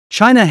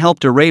China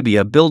helped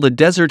Arabia build a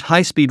desert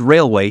high-speed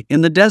railway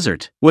in the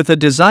desert. With a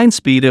design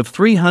speed of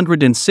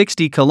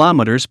 360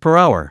 kilometers per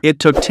hour, it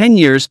took 10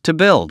 years to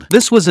build.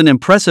 This was an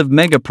impressive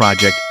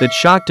mega-project that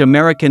shocked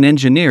American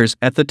engineers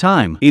at the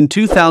time. In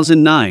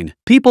 2009,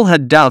 people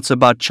had doubts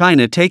about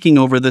China taking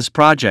over this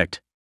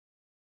project.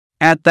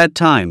 At that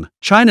time,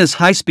 China's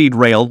high-speed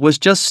rail was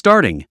just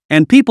starting,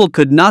 and people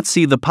could not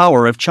see the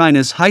power of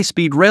China's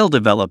high-speed rail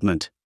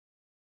development.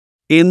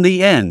 In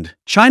the end,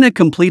 China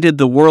completed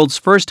the world's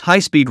first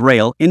high-speed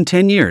rail in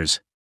 10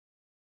 years.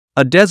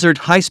 A desert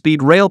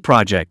high-speed rail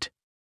project.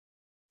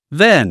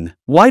 Then,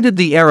 why did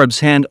the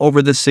Arabs hand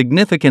over this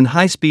significant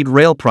high-speed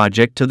rail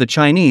project to the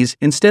Chinese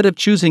instead of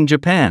choosing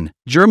Japan,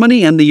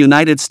 Germany and the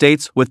United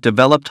States with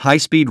developed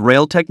high-speed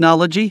rail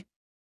technology?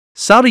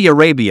 Saudi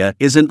Arabia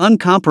is an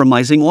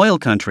uncompromising oil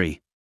country.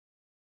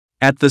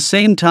 At the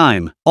same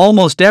time,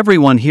 almost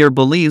everyone here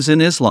believes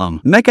in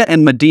Islam. Mecca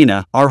and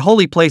Medina are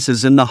holy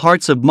places in the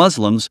hearts of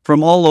Muslims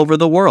from all over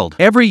the world.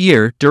 Every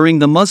year, during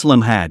the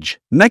Muslim Hajj,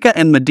 Mecca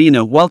and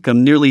Medina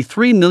welcome nearly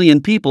 3 million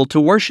people to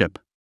worship.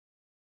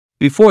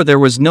 Before there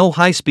was no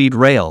high-speed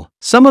rail,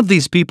 some of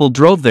these people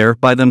drove there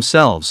by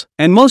themselves,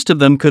 and most of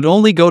them could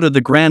only go to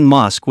the Grand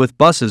Mosque with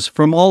buses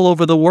from all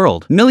over the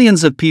world.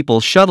 Millions of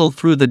people shuttled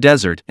through the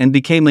desert and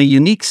became a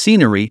unique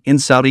scenery in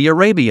Saudi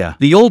Arabia.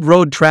 The old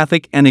road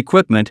traffic and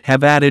equipment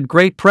have added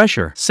great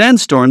pressure.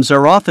 Sandstorms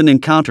are often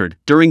encountered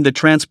during the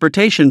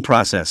transportation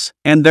process,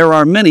 and there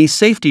are many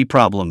safety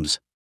problems.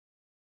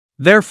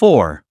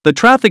 Therefore, the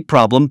traffic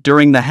problem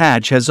during the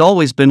Hajj has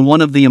always been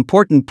one of the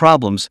important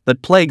problems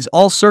that plagues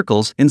all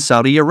circles in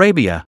Saudi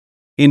Arabia.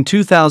 In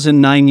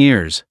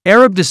 2009,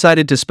 Arab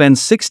decided to spend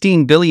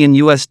 $16 billion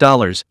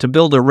to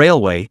build a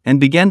railway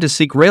and began to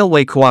seek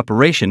railway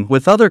cooperation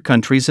with other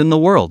countries in the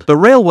world. The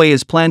railway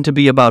is planned to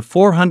be about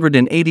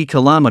 480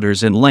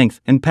 kilometers in length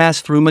and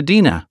pass through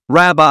Medina,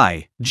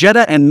 Rabai,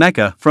 Jeddah and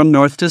Mecca from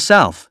north to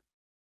south.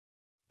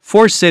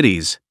 4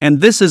 cities,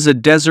 and this is a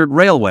desert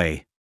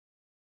railway.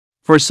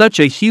 For such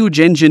a huge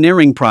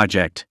engineering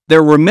project,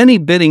 there were many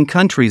bidding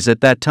countries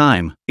at that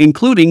time,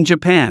 including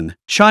Japan,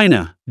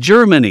 China,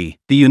 Germany,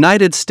 the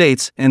United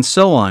States, and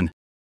so on.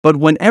 But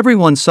when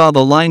everyone saw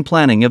the line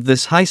planning of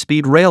this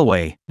high-speed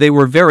railway, they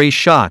were very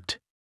shocked.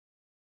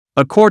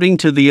 According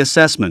to the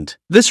assessment,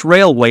 this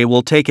railway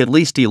will take at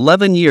least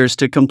 11 years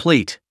to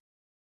complete.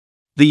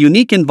 The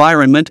unique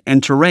environment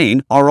and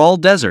terrain are all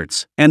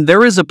deserts, and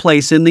there is a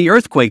place in the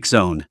earthquake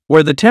zone,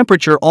 where the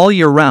temperature all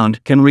year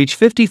round can reach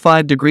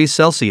 55 degrees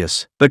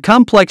Celsius. The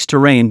complex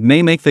terrain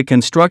may make the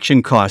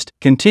construction cost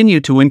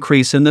continue to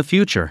increase in the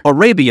future.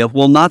 Arabia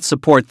will not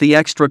support the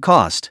extra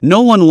cost.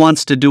 No one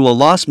wants to do a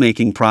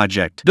loss-making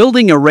project.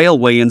 Building a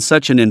railway in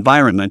such an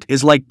environment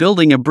is like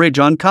building a bridge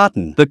on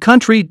cotton. The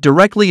country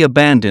directly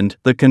abandoned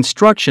the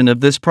construction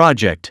of this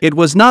project. It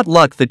was not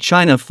luck that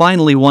China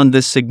finally won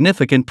this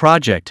significant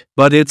project,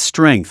 but its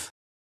strength.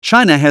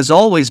 China has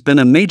always been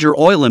a major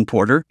oil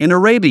importer in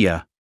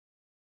Arabia.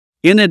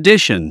 In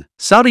addition,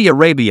 Saudi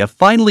Arabia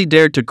finally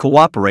dared to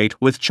cooperate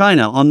with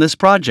China on this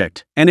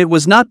project, and it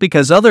was not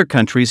because other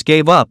countries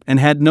gave up and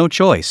had no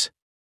choice.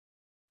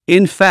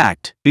 In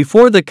fact,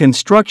 before the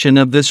construction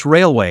of this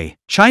railway,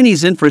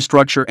 Chinese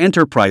infrastructure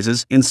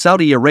enterprises in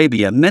Saudi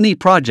Arabia, many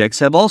projects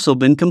have also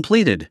been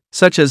completed,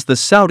 such as the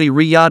Saudi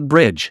Riyadh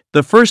Bridge,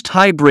 the first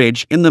high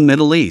bridge in the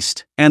Middle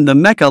East, and the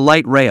Mecca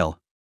Light Rail.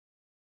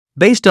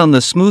 Based on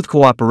the smooth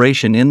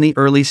cooperation in the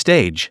early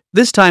stage,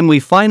 this time we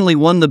finally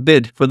won the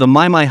bid for the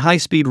Maimai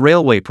high-speed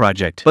railway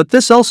project. But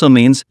this also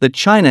means that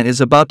China is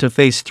about to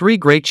face 3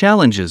 great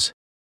challenges.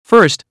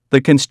 First,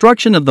 the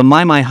construction of the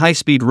Maimai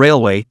high-speed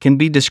railway can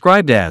be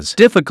described as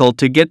difficult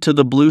to get to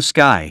the blue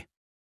sky.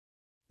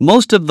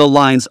 Most of the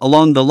lines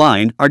along the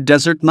line are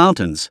desert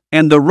mountains,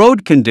 and the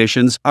road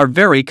conditions are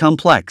very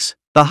complex.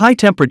 The high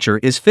temperature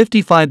is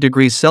 55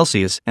 degrees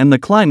Celsius and the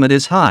climate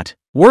is hot.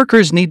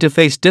 Workers need to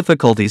face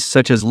difficulties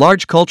such as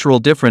large cultural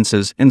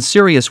differences and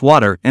serious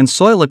water and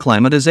soil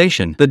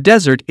acclimatization. The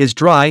desert is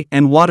dry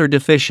and water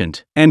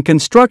deficient, and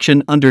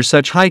construction under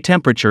such high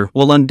temperature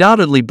will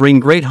undoubtedly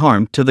bring great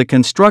harm to the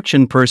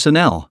construction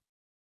personnel.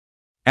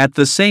 At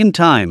the same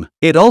time,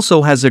 it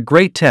also has a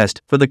great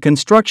test for the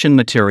construction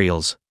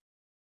materials.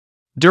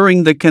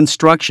 During the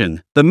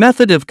construction, the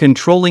method of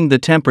controlling the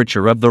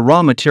temperature of the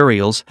raw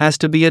materials has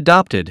to be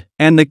adopted,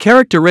 and the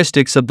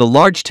characteristics of the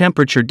large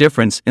temperature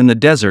difference in the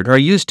desert are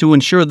used to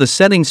ensure the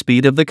setting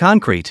speed of the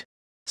concrete.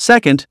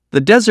 Second, the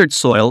desert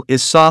soil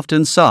is soft,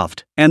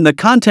 and the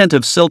content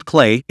of silt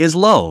clay is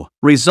low,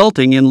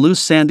 resulting in loose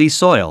sandy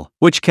soil,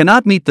 which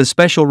cannot meet the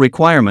special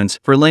requirements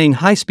for laying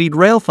high-speed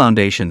rail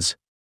foundations.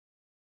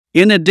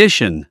 In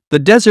addition, the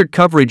desert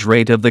coverage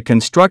rate of the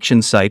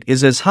construction site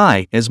is as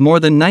high as more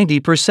than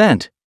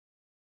 90%.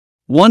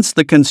 Once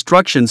the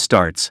construction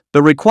starts,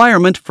 the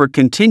requirement for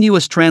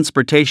continuous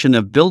transportation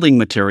of building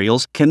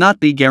materials cannot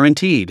be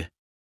guaranteed.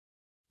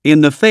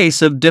 In the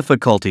face of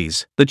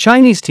difficulties, the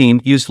Chinese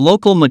team used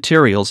local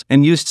materials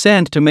and used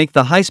sand to make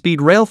the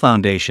high-speed rail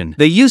foundation.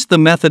 They used the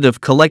method of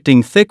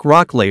collecting thick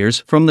rock layers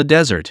from the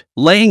desert,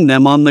 laying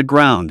them on the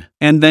ground,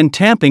 and then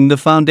tamping the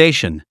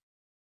foundation.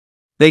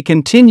 They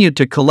continued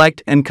to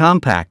collect and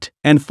compact,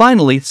 and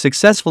finally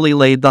successfully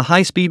laid the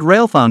high-speed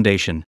rail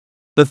foundation.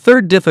 The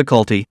third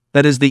difficulty,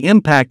 that is the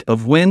impact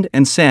of wind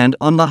and sand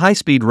on the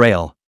high-speed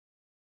rail.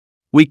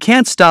 We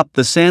can't stop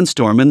the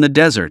sandstorm in the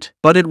desert,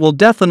 but it will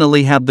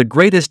definitely have the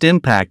greatest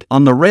impact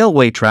on the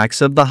railway tracks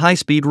of the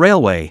high-speed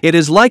railway. It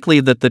is likely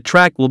that the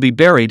track will be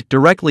buried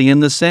directly in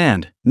the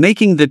sand,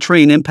 making the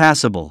train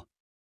impassable.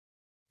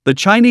 The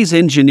Chinese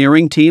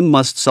engineering team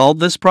must solve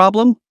this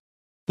problem?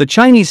 The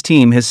Chinese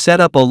team has set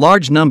up a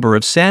large number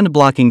of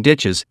sand-blocking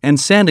ditches and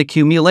sand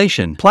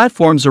accumulation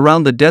platforms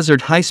around the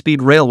desert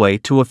high-speed railway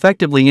to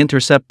effectively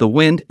intercept the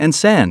wind and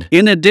sand.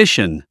 In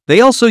addition,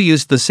 they also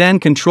used the sand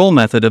control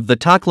method of the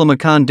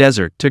Taklamakan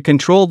Desert to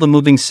control the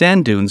moving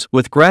sand dunes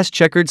with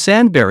grass-checkered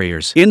sand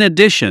barriers. In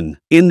addition,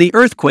 in the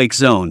earthquake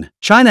zone,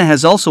 China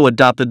has also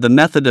adopted the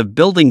method of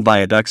building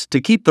viaducts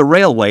to keep the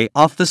railway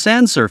off the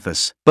sand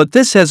surface. But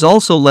this has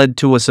also led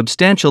to a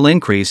substantial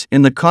increase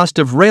in the cost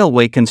of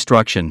railway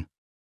construction.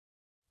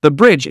 The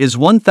bridge is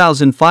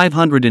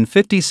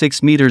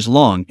 1,556 meters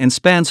long and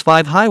spans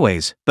 5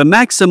 highways. The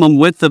maximum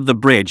width of the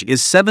bridge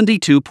is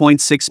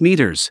 72.6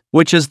 meters,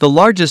 which is the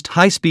largest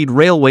high-speed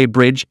railway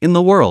bridge in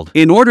the world.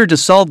 In order to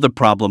solve the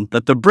problem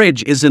that the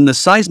bridge is in the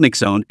seismic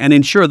zone and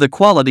ensure the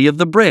quality of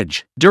the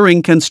bridge,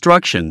 during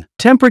construction,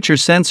 temperature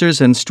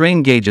sensors and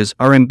strain gauges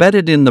are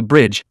embedded in the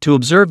bridge to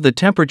observe the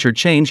temperature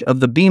change of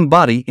the beam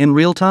body in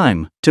real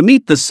time, to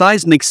meet the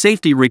seismic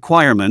safety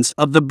requirements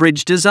of the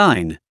bridge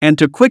design, and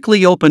to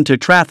quickly open to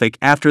traffic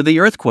after the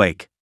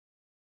earthquake.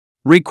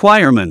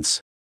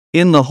 Requirements.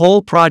 In the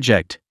whole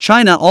project,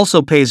 China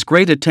also pays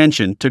great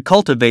attention to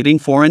cultivating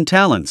foreign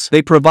talents.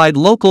 They provide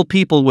local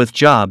people with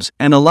jobs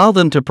and allow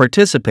them to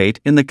participate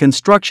in the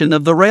construction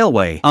of the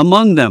railway.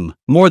 Among them,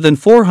 more than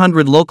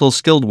 400 local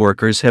skilled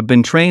workers have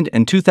been trained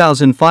and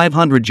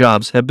 2,500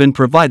 jobs have been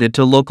provided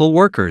to local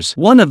workers.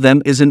 One of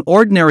them is an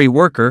ordinary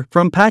worker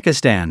from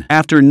Pakistan.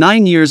 After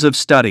 9 years of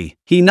study,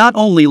 he not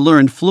only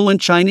learned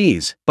fluent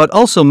Chinese, but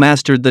also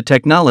mastered the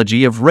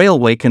technology of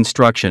railway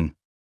construction.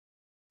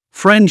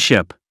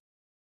 Friendship.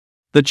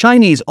 The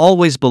Chinese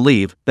always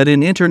believe that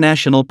in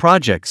international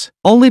projects,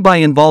 only by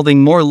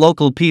involving more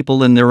local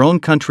people in their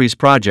own country's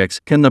projects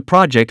can the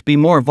project be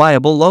more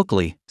viable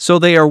locally, so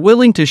they are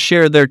willing to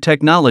share their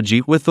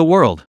technology with the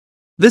world.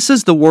 This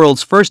is the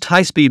world's first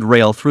high-speed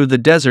rail through the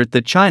desert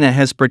that China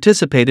has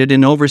participated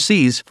in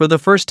overseas for the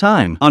first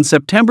time. On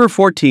September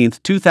 14,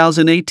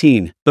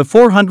 2018, the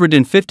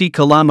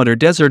 450-kilometer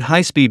desert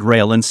high-speed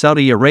rail in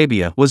Saudi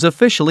Arabia was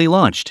officially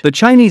launched. The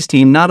Chinese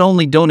team not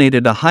only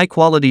donated a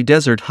high-quality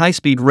desert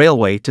high-speed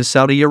railway to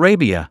Saudi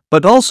Arabia,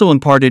 but also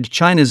imparted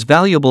China's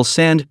valuable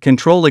sand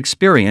control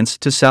experience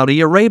to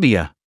Saudi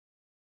Arabia.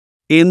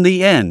 In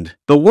the end,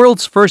 the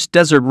world's first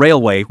desert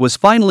railway was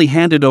finally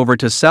handed over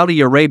to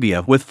Saudi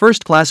Arabia with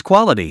first-class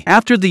quality.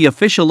 After the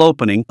official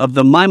opening of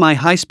the Maimai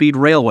high-speed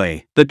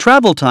railway, the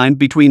travel time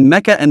between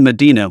Mecca and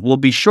Medina will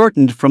be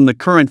shortened from the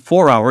current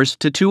 4 hours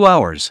to 2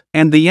 hours,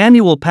 and the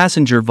annual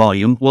passenger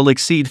volume will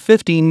exceed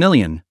 15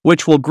 million,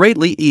 which will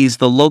greatly ease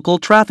the local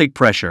traffic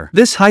pressure.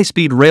 This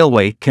high-speed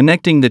railway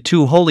connecting the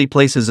two holy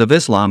places of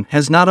Islam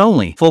has not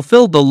only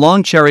fulfilled the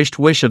long-cherished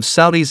wish of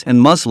Saudis and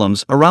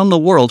Muslims around the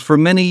world for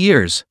many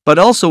years,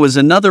 but also is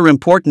another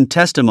important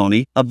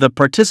testimony of the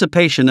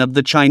participation of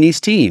the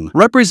Chinese team,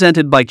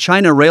 represented by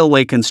China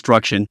Railway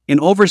Construction, in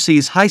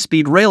overseas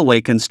high-speed railway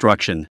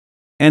construction.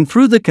 And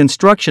through the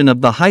construction of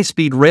the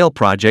high-speed rail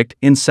project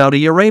in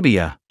Saudi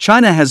Arabia,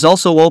 China has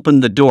also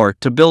opened the door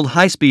to build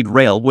high-speed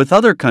rail with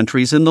other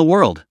countries in the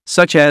world,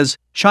 such as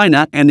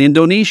China and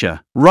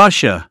Indonesia,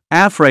 Russia,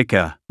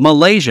 Africa,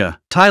 Malaysia,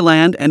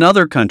 Thailand and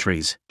other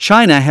countries.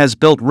 China has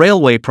built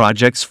railway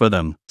projects for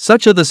them.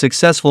 Such a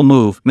successful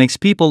move makes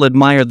people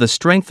admire the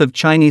strength of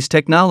Chinese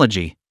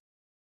technology.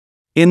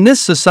 In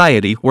this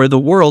society where the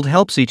world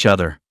helps each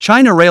other,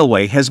 China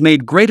Railway has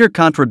made greater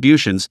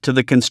contributions to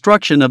the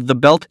construction of the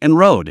Belt and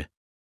Road.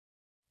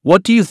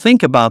 What do you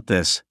think about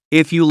this?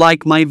 If you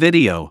like my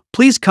video,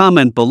 please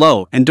comment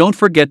below and don't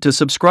forget to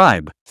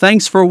subscribe.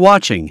 Thanks for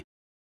watching.